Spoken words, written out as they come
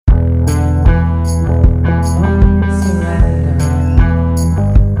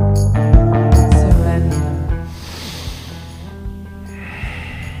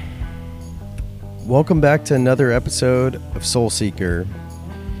Welcome back to another episode of Soul Seeker.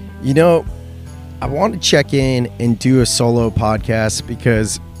 You know, I want to check in and do a solo podcast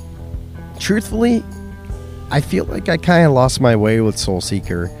because, truthfully, I feel like I kind of lost my way with Soul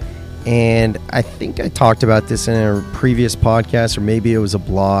Seeker. And I think I talked about this in a previous podcast, or maybe it was a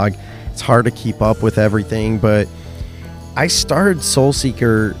blog. It's hard to keep up with everything, but I started Soul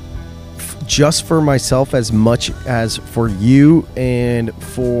Seeker just for myself as much as for you and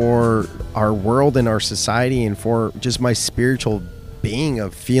for our world and our society and for just my spiritual being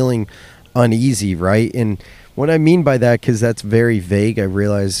of feeling uneasy, right? And what I mean by that, because that's very vague, I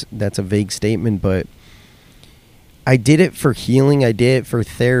realize that's a vague statement, but I did it for healing. I did it for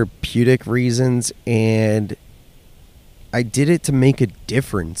therapeutic reasons, and I did it to make a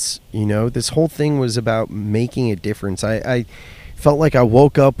difference. You know, this whole thing was about making a difference. I felt like I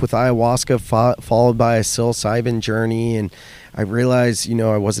woke up with ayahuasca followed by a psilocybin journey, and I realized, you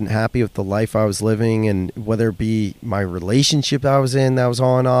know, I wasn't happy with the life I was living, and whether it be my relationship I was in that was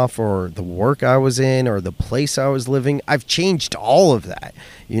on and off, or the work I was in, or the place I was living, I've changed all of that.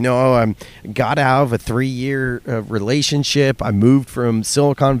 You know, I got out of a 3-year relationship. I moved from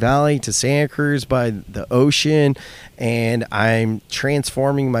Silicon Valley to Santa Cruz by the ocean, and I'm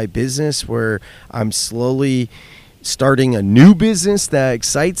transforming my business where I'm slowly starting a new business that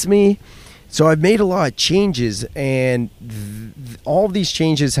excites me. So I've made a lot of changes, and all of these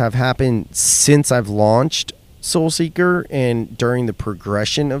changes have happened since I've launched Soul Seeker and during the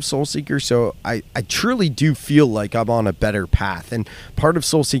progression of Soul Seeker. So I truly do feel like I'm on a better path. And part of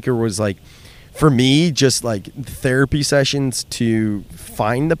Soul Seeker was like, for me, just like therapy sessions to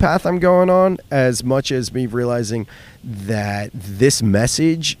find the path I'm going on, as much as me realizing that this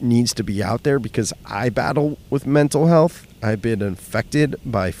message needs to be out there because I battle with mental health. I've been affected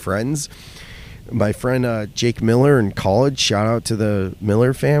by friends. My friend Jake Miller in college, shout out to the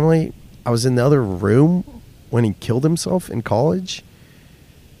Miller family. I was in the other room when he killed himself in college.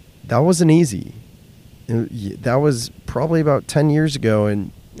 That wasn't easy. That was probably about 10 years ago,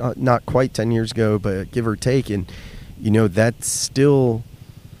 and not quite 10 years ago, but give or take. And, you know, that's still,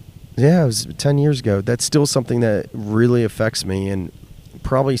 it was 10 years ago. That's still something that really affects me. And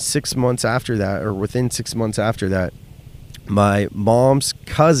probably 6 months after that, or within 6 months after that, my mom's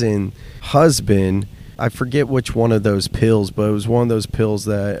cousin husband, I forget which one of those pills, but it was one of those pills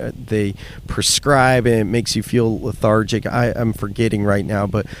that they prescribe and it makes you feel lethargic. I'm forgetting right now,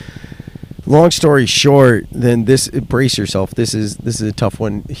 but long story short, then brace yourself. This is a tough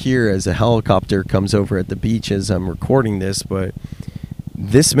one here as a helicopter comes over at the beach as I'm recording this, but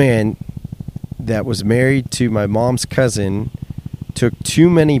this man that was married to my mom's cousin took too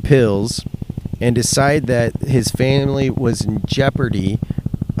many pills and decided that his family was in jeopardy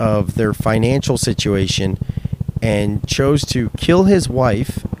of their financial situation and chose to kill his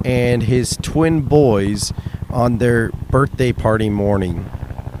wife and his twin boys on their birthday party morning.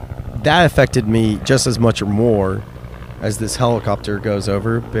 That affected me just as much or more as this helicopter goes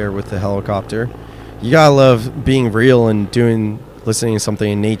over. Bear with the helicopter. You gotta love being real and listening to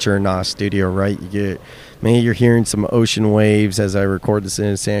something in nature and not a studio, right? Maybe you're hearing some ocean waves as I record this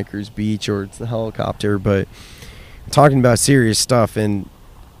in Santa Cruz Beach, or it's the helicopter, but I'm talking about serious stuff. And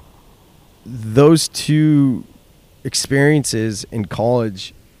those two experiences in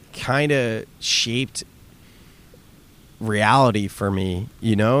college kind of shaped reality for me,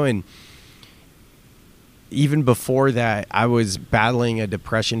 you know? And even before that, I was battling a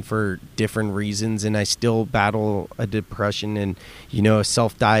depression for different reasons, and I still battle a depression and, you know,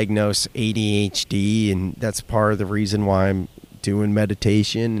 self-diagnosed ADHD, and that's part of the reason why I'm doing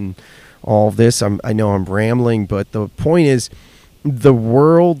meditation and all of this. I know I'm rambling, but the point is, the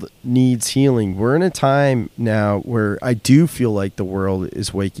world needs healing. We're in a time now where I do feel like the world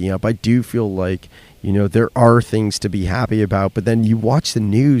is waking up. I do feel like, you know, there are things to be happy about, but then you watch the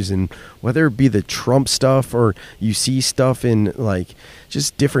news, and whether it be the Trump stuff or you see stuff in like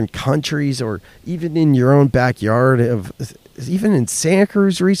just different countries, or even in your own backyard, even in Santa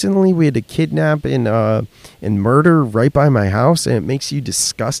Cruz recently, we had a kidnap and murder right by my house, and it makes you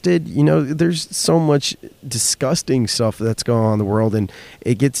disgusted. You know, there's so much disgusting stuff that's going on in the world, and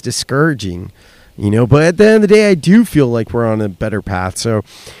it gets discouraging. You know, but at the end of the day, I do feel like we're on a better path. So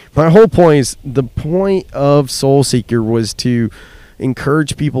my whole point is, the point of Soul Seeker was to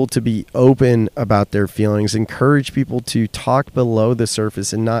encourage people to be open about their feelings, encourage people to talk below the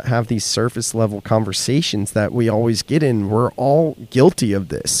surface and not have these surface level conversations that we always get in. We're all guilty of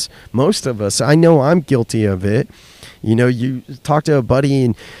this. Most of us, I know I'm guilty of it. You know, you talk to a buddy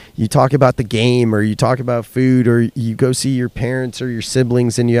and you talk about the game, or you talk about food, or you go see your parents or your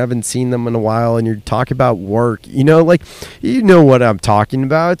siblings and you haven't seen them in a while, and you talk about work. You know, like, you know what I'm talking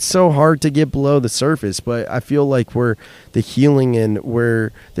about. It's so hard to get below the surface, but I feel like where the healing and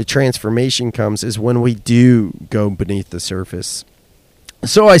where the transformation comes is when we do go beneath the surface.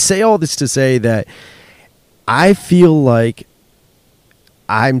 So I say all this to say that I feel like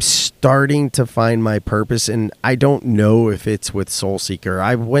I'm starting to find my purpose, and I don't know if it's with Soul Seeker.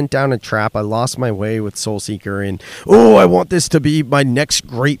 I went down a trap. I lost my way with Soul Seeker, and I want this to be my next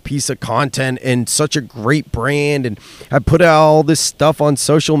great piece of content and such a great brand. And I put out all this stuff on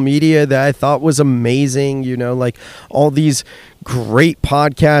social media that I thought was amazing, you know, like all these great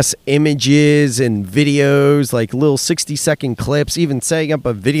podcast images and videos, like little 60-second clips, even setting up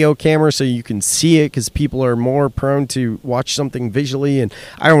a video camera so you can see it, because people are more prone to watch something visually. And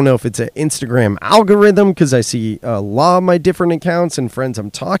I don't know if it's an Instagram algorithm, because I see a lot of my different accounts and friends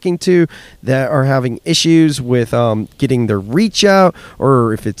I'm talking to that are having issues with getting their reach out,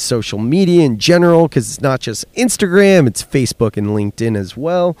 or if it's social media in general, because it's not just Instagram, it's Facebook and LinkedIn as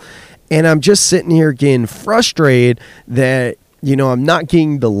well. And I'm just sitting here getting frustrated that, you know, I'm not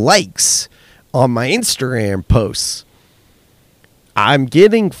getting the likes on my Instagram posts. I'm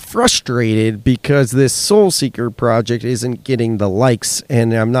getting frustrated because this Soul Seeker project isn't getting the likes,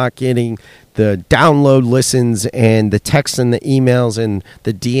 and I'm not getting the download listens and the texts and the emails and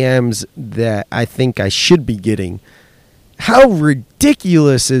the DMs that I think I should be getting. How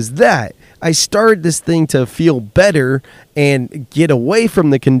ridiculous is that? I started this thing to feel better and get away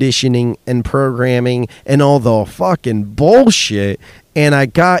from the conditioning and programming and all the fucking bullshit. And I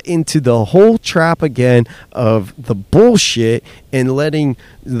got into the whole trap again of the bullshit and letting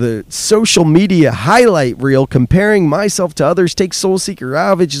the social media highlight reel, comparing myself to others, take Soul Seeker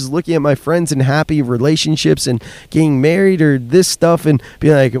out of it, just looking at my friends in happy relationships and getting married or this stuff, and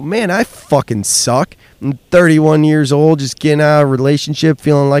being like, man, I fucking suck. I'm 31 years old, just getting out of a relationship,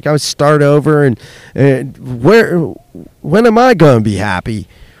 feeling like I would start over, and when am I going to be happy?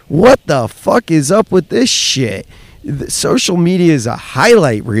 What the fuck is up with this shit? Social media is a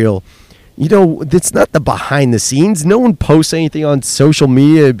highlight reel. You know, it's not the behind the scenes. No one posts anything on social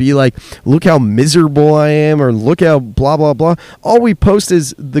media to be like, look how miserable I am, or look how blah, blah, blah. All we post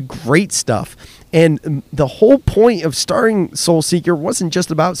is the great stuff. And the whole point of starting Soul Seeker wasn't just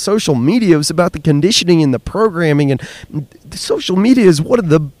about social media. It was about the conditioning and the programming. And social media is one of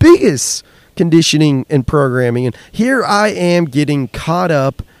the biggest conditioning and programming. And here I am getting caught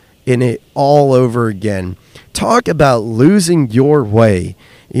up in it all over again. Talk about losing your way.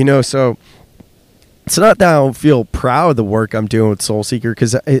 You know, so it's not that I don't feel proud of the work I'm doing with Soul Seeker,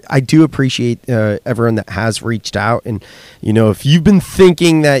 because I do appreciate everyone that has reached out. And, you know, if you've been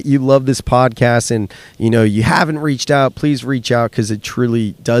thinking that you love this podcast and, you know, you haven't reached out, please reach out, because it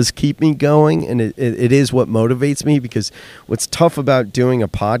truly does keep me going. And it is what motivates me, because what's tough about doing a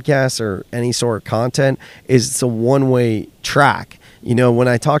podcast or any sort of content is it's a one-way track. You know, when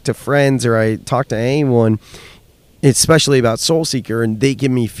I talk to friends or I talk to anyone, especially about Soul Seeker, and they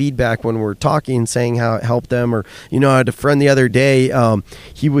give me feedback when we're talking, saying how it helped them. Or, you know, I had a friend the other day,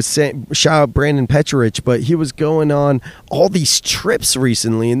 he was saying, shout out Brandon Petrich, but he was going on all these trips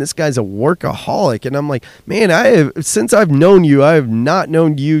recently, and this guy's a workaholic. And I'm like, man, since I've known you, I have not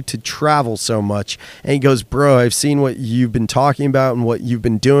known you to travel so much. And he goes, bro, I've seen what you've been talking about and what you've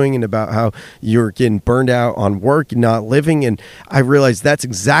been doing, and about how you're getting burned out on work and not living. And I realized that's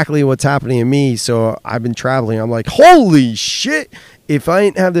exactly what's happening to me. So I've been traveling. I'm like, holy shit, if I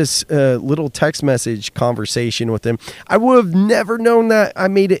didn't have this little text message conversation with him, I would have never known that I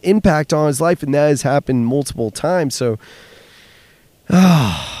made an impact on his life, and that has happened multiple times. So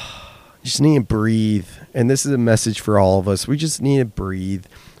just need to breathe. And this is a message for all of us. We just need to breathe.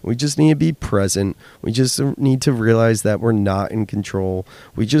 We just need to be present. We just need to realize that we're not in control.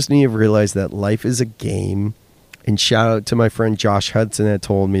 We just need to realize that life is a game. And shout out to my friend Josh Hudson that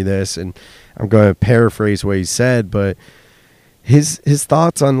told me this, and I'm going to paraphrase what he said, but his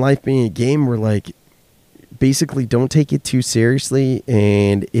thoughts on life being a game were like, basically, don't take it too seriously,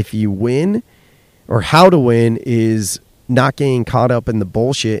 and if you win, or how to win, is not getting caught up in the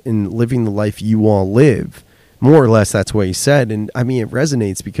bullshit and living the life you want to live. More or less, that's what he said. And I mean, it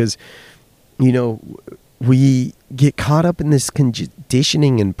resonates, because, you know, we get caught up in this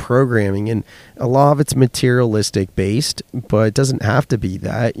conditioning and programming, and a lot of it's materialistic based, but it doesn't have to be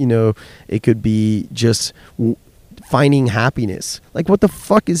that. You know, it could be just finding happiness. Like, what the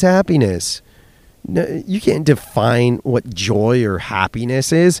fuck is happiness? No, you can't define what joy or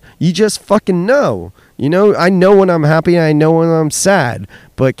happiness is. You just fucking know. You know, I know when I'm happy and I know when I'm sad,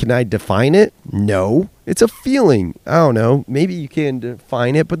 but can I define it? No. It's a feeling. I don't know. Maybe you can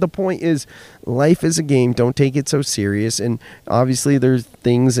define it, but the point is life is a game. Don't take it so serious. And obviously there's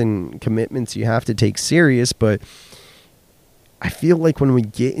things and commitments you have to take serious, but I feel like when we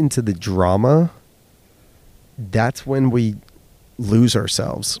get into the drama, that's when we lose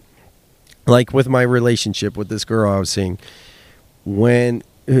ourselves. Like with my relationship with this girl I was seeing, when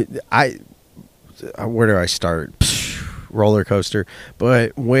where do I start? Roller coaster.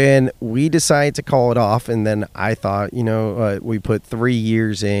 But when we decided to call it off, and then I thought, we put 3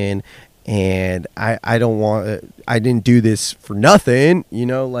 years in, and I didn't do this for nothing,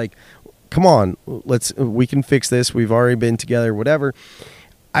 like, come on, we can fix this. We've already been together, whatever.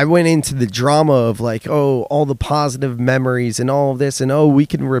 I went into the drama of like, oh, all the positive memories and all of this, and oh, we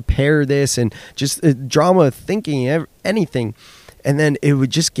can repair this, and just drama thinking anything. And then it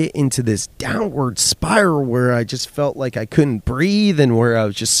would just get into this downward spiral where I just felt like I couldn't breathe, and where I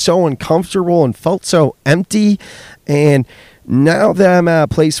was just so uncomfortable and felt so empty. And now that I'm at a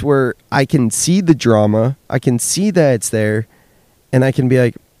place where I can see the drama, I can see that it's there, and I can be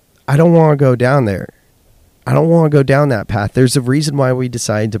like, I don't want to go down there. I don't want to go down that path. There's a reason why we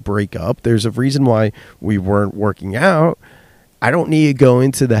decided to break up. There's a reason why we weren't working out. I don't need to go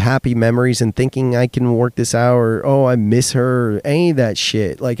into the happy memories and thinking I can work this out, or, oh, I miss her, or any of that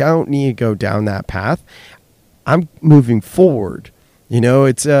shit. Like, I don't need to go down that path. I'm moving forward.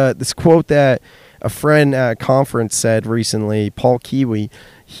 It's this quote that a friend at a conference said recently, Paul Kiwi.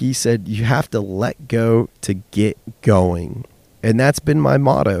 He said, you have to let go to get going. And that's been my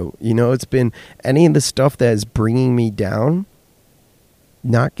motto. It's been any of the stuff that is bringing me down,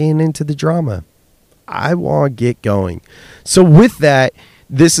 not getting into the drama. I want to get going. So with that,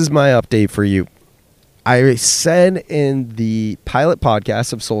 this is my update for you. I said in the pilot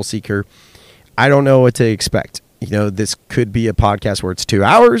podcast of Soul Seeker, I don't know what to expect. This could be a podcast where it's 2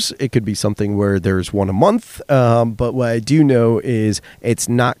 hours. It could be something where there's one a month. But what I do know is it's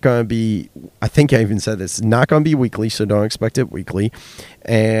not going to be, I think I even said this, it's not going to be weekly, so don't expect it weekly.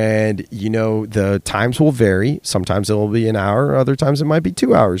 And, the times will vary. Sometimes it will be an hour. Other times it might be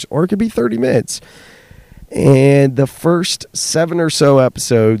 2 hours, or it could be 30 minutes. And the first 7 or so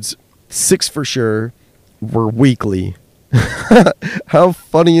episodes, 6 for sure, were weekly. How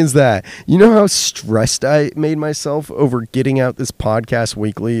funny is that? You know how stressed I made myself over getting out this podcast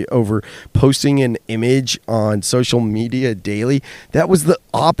weekly, over posting an image on social media daily? That was the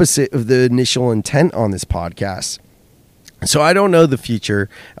opposite of the initial intent on this podcast. So I don't know the future.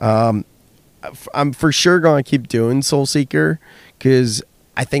 I'm for sure going to keep doing Soul Seeker because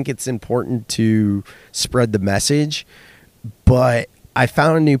I think it's important to spread the message. But I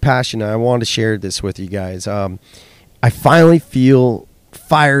found a new passion, and I want to share this with you guys. I finally feel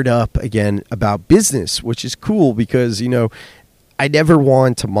fired up again about business, which is cool because, I never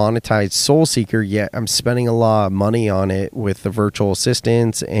wanted to monetize Soul Seeker, yet I'm spending a lot of money on it with the virtual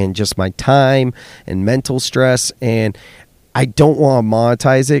assistants and just my time and mental stress. And I don't want to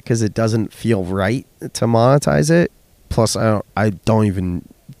monetize it because it doesn't feel right to monetize it. Plus, I don't even,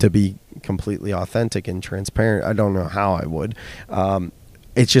 to be completely authentic and transparent, I don't know how I would.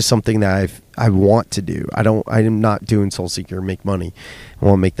 It's just something that I want to do. I'm not doing Soul Seeker to make money. I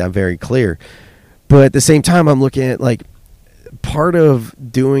want to make that very clear. But at the same time, I'm looking at like part of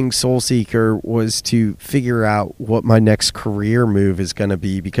doing Soul Seeker was to figure out what my next career move is going to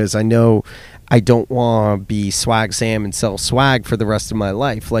be, because I know I don't want to be Swag Sam and sell swag for the rest of my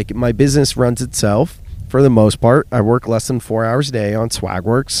life. Like, my business runs itself for the most part. I work less than 4 hours a day on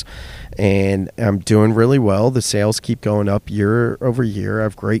Swagworks, and I'm doing really well. The sales keep going up year over year. I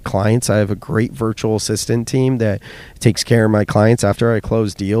have great clients. I have a great virtual assistant team that takes care of my clients after I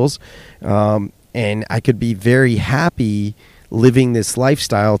close deals. And I could be very happy living this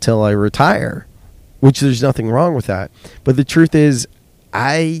lifestyle till I retire, which there's nothing wrong with that. But the truth is,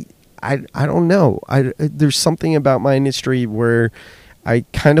 I don't know. There's something about my industry where I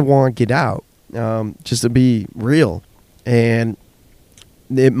kind of want to get out, just to be real. And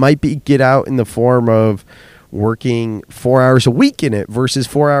it might be get out in the form of working 4 hours a week in it versus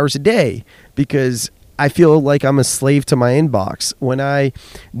 4 hours a day, because I feel like I'm a slave to my inbox. When I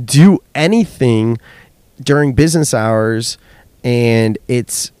do anything during business hours and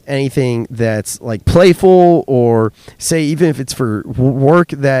it's anything that's like playful, or say even if it's for work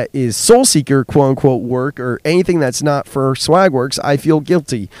that is Soul Seeker quote unquote work, or anything that's not for Swagworks, I feel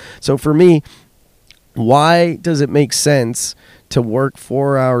guilty. So for me, why does it make sense to work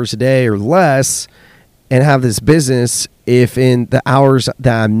 4 hours a day or less and have this business if in the hours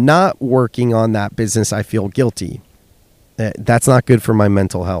that I'm not working on that business I feel guilty? That's not good for my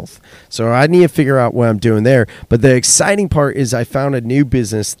mental health. So I need to figure out what I'm doing there. But the exciting part is I found a new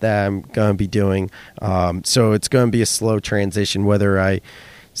business that I'm going to be doing. So it's going to be a slow transition, whether I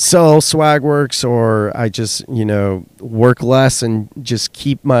sell Swagworks or I just, work less and just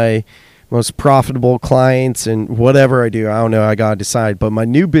keep my most profitable clients and whatever I do. I don't know. I got to decide. But my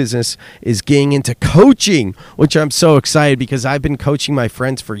new business is getting into coaching, which I'm so excited because I've been coaching my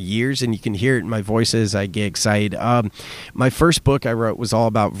friends for years, and you can hear it in my voice as I get excited. My first book I wrote was all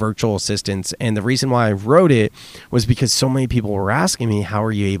about virtual assistants. And the reason why I wrote it was because so many people were asking me, how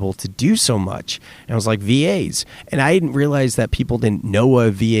are you able to do so much? And I was like, VAs. And I didn't realize that people didn't know what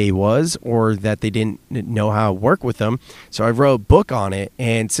a VA was or that they didn't know how to work with them. So I wrote a book on it.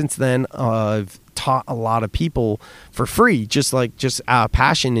 And since then, I've taught a lot of people for free, just out of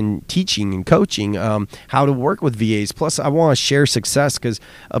passion in teaching and coaching how to work with VAs. Plus, I want to share success because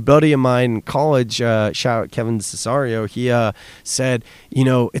a buddy of mine in college, shout out Kevin Cesario, he said,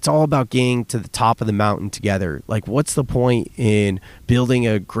 it's all about getting to the top of the mountain together. Like, what's the point in building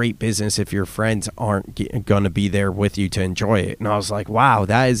a great business if your friends aren't going to be there with you to enjoy it? And I was like, wow,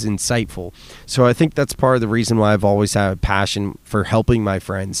 that is insightful. So I think that's part of the reason why I've always had a passion for helping my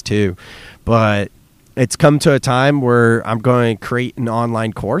friends too. But it's come to a time where I'm going to create an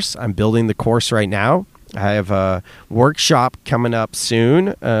online course. I'm building the course right now. I have a workshop coming up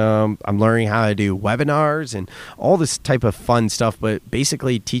soon. I'm learning how to do webinars and all this type of fun stuff, but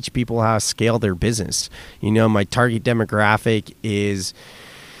basically teach people how to scale their business. My target demographic is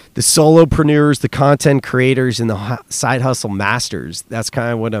the solopreneurs, the content creators, and the side hustle masters. That's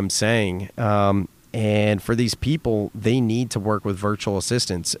kind of what I'm saying. And for these people, they need to work with virtual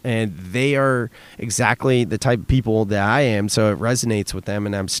assistants, and they are exactly the type of people that I am. So it resonates with them,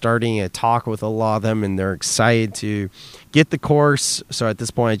 and I'm starting to talk with a lot of them, and they're excited to get the course. So at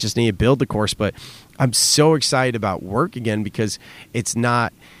this point, I just need to build the course, but I'm so excited about work again because it's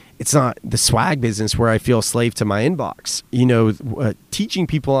not the swag business where I feel a slave to my inbox. Teaching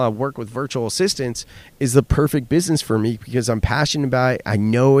people how to work with virtual assistants is the perfect business for me because I'm passionate about it. I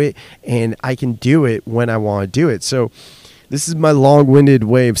know it, and I can do it when I want to do it. So this is my long-winded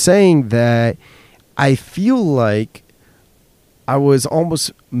way of saying that I feel like I was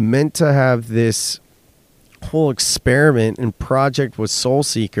almost meant to have this whole experiment and project with Soul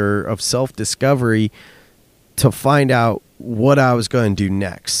Seeker of self-discovery to find out what I was going to do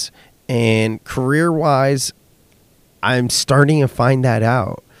next. And career-wise, I'm starting to find that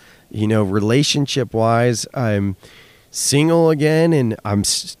out. Relationship-wise, I'm single again, and I'm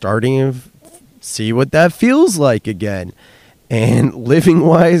starting to see what that feels like again. And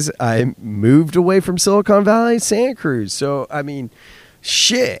living-wise, I moved away from Silicon Valley to Santa Cruz. So,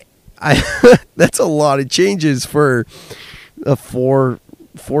 shit. That's a lot of changes for a 4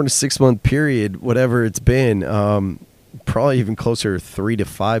 to 6 month period, whatever it's been. Probably even closer to 3 to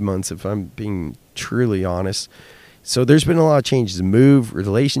 5 months if I'm being truly honest. So there's been a lot of changes, move,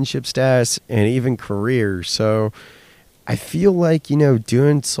 relationship status, and even career. So I feel like,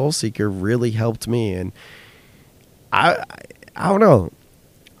 doing Soul Seeker really helped me. And I don't know.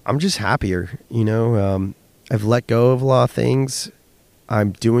 I'm just happier, I've let go of a lot of things.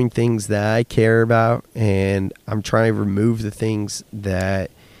 I'm doing things that I care about, and I'm trying to remove the things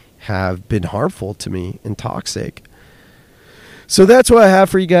that have been harmful to me and toxic. So that's what I have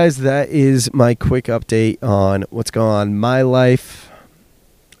for you guys. That is my quick update on what's going on in my life.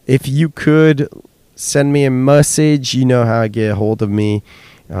 If you could send me a message, you know how to get a hold of me.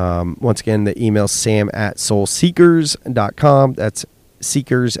 Once again, the email sam@soulseekers.com. That's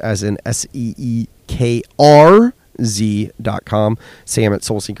seekers as in SEEKRZ.com,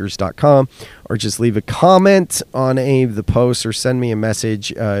 sam@soulseekers.com, or just leave a comment on any of the posts or send me a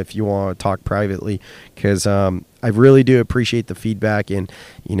message if you want to talk privately, because I really do appreciate the feedback. And,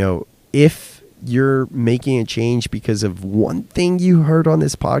 if you're making a change because of one thing you heard on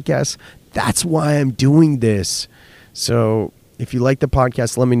this podcast, that's why I'm doing this. So if you like the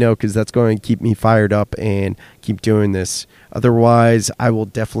podcast, let me know, because that's going to keep me fired up and keep doing this. Otherwise, I will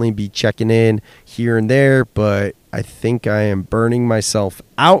definitely be checking in here and there, but I think I am burning myself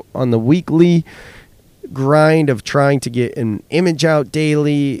out on the weekly grind of trying to get an image out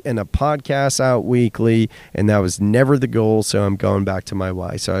daily and a podcast out weekly, and that was never the goal, so I'm going back to my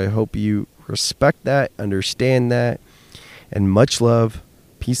why. So I hope you respect that, understand that, and much love.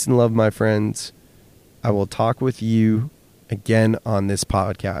 Peace and love, my friends. I will talk with you again on this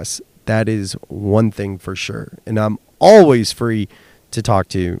podcast. That is one thing for sure, and I'm always free to talk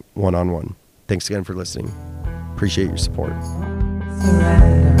to one-on-one. Thanks again for listening. Appreciate your support.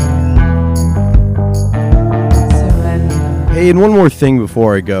 Surrender. Surrender. Hey, and one more thing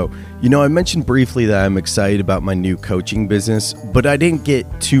before I go. I mentioned briefly that I'm excited about my new coaching business, but I didn't get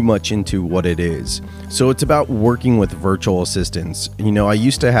too much into what it is. So it's about working with virtual assistants. I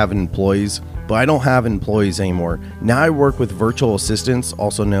used to have employees, but I don't have employees anymore. Now I work with virtual assistants,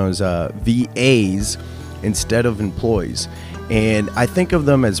 also known as VAs, instead of employees. And I think of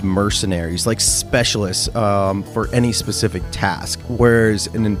them as mercenaries, like specialists for any specific task, whereas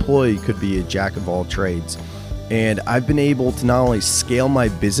an employee could be a jack of all trades. And I've been able to not only scale my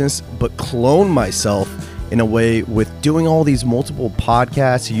business, but clone myself in a way with doing all these multiple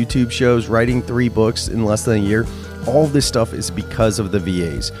podcasts, YouTube shows, writing 3 books in less than a year. All of this stuff is because of the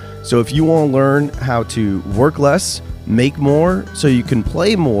VAs. So if you want to learn how to work less, make more, so you can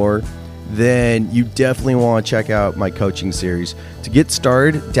play more, then you definitely want to check out my coaching series. To get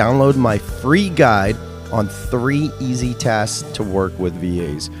started, download my free guide on 3 easy tasks to work with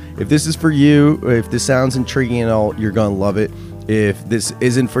VAs. If this is for you, if this sounds intriguing at all, you're going to love it. If this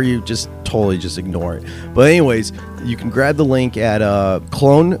isn't for you, just ignore it. But anyways, you can grab the link at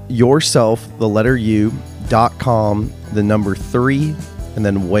cloneyourself.com, the number 3, and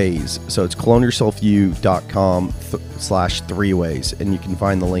then ways. So it's cloneyourselfyou.com/3 ways. And you can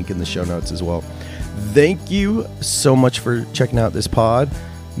find the link in the show notes as well. Thank you so much for checking out this pod.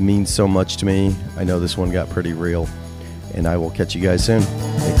 It means so much to me. I know this one got pretty real. And I will catch you guys soon.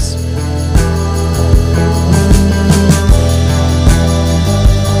 Thanks.